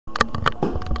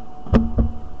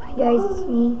Hi guys, it's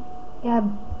me,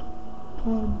 Gab,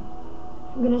 and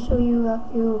I'm gonna show you how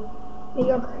to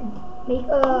make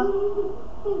a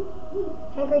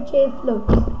handkerchief float.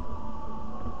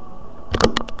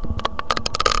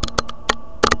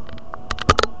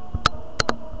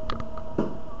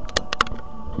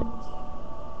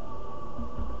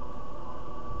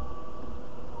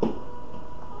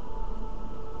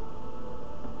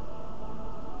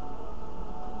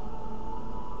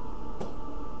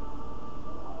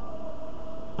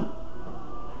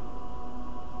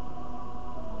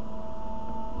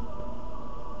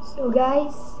 So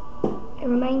guys, I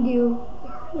remind you,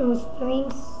 there are no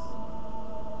strings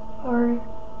or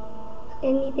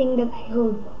anything that I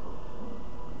hold.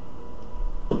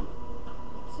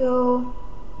 So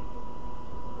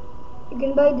you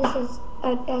can buy this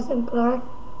at SM Clark.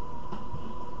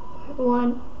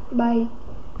 One buy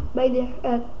there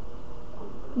at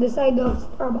the side of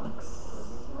Starbucks.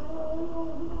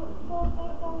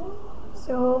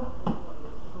 So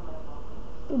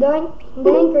the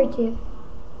handkerchief,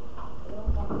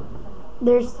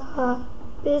 there's a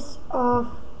piece of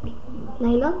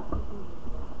nylon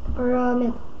or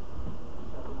metal.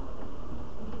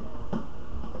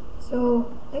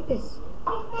 So like this,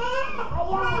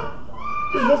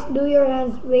 you just do your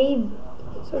hands wave.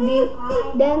 So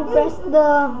then press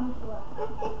the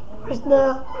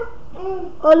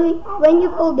always when you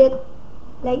fold it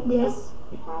like this.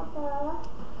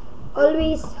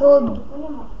 Always hold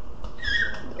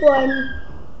one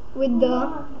with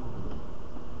the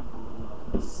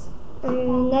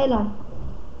nylon.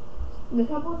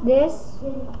 This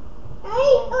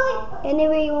any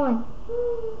way you want,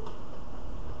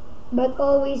 but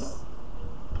always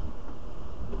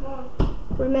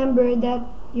remember that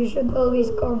you should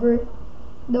always cover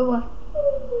the one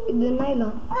with the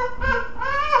nylon.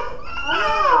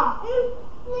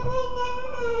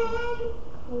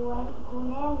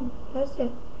 That's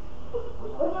it.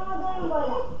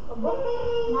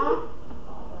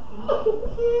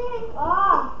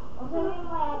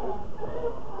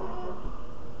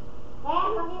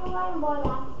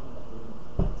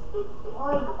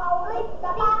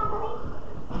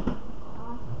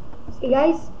 See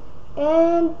guys,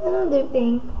 and another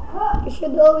thing, you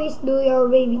should always do your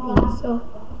wavy thing so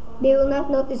they will not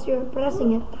notice you're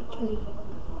pressing it actually.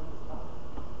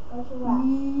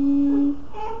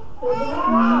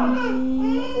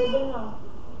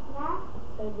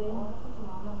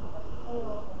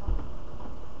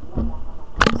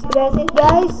 So that's it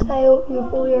guys, I hope you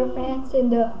fool your friends in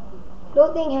the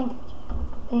floating handkerchief.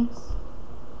 Thanks.